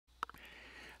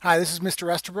Hi, this is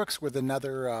Mr. Estabrooks with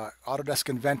another Autodesk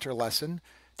Inventor lesson.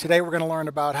 Today we're going to learn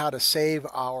about how to save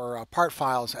our part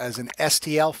files as an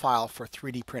STL file for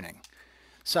 3D printing.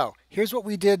 So here's what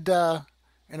we did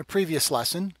in a previous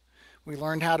lesson. We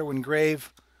learned how to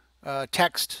engrave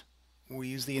text. We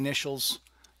use the initials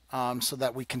so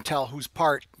that we can tell which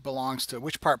part belongs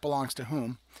to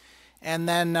whom. And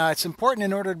then it's important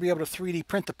in order to be able to 3D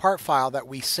print the part file that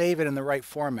we save it in the right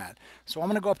format. So I'm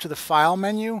going to go up to the File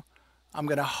menu. I'm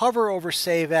going to hover over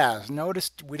Save As.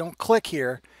 Notice we don't click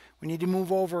here. We need to move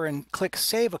over and click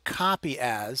Save a Copy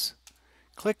As.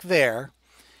 Click there.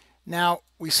 Now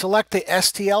we select the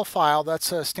STL file. That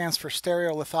stands for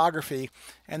stereolithography,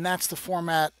 and that's the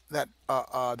format that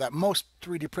that most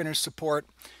 3D printers support.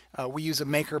 We use a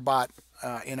MakerBot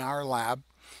in our lab.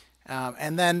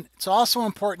 And then it's also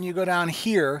important you go down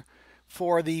here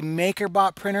for the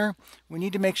MakerBot printer. We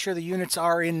need to make sure the units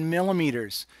are in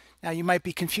millimeters. Now you might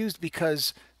be confused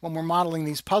because when we're modeling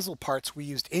these puzzle parts we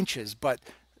used inches, but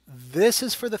this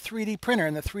is for the 3D printer,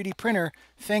 and the 3D printer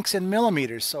thinks in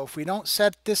millimeters. So if we don't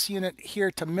set this unit here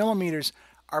to millimeters,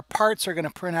 our parts are going to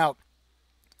print out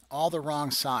all the wrong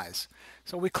size.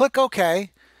 So we click OK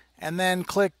and then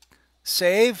click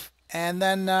Save, and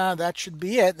then that should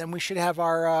be it. Then we should have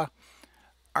our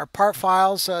part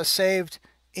files saved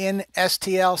in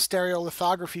STL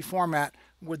stereolithography format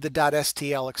with the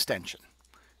 .stl extension.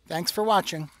 Thanks for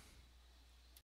watching.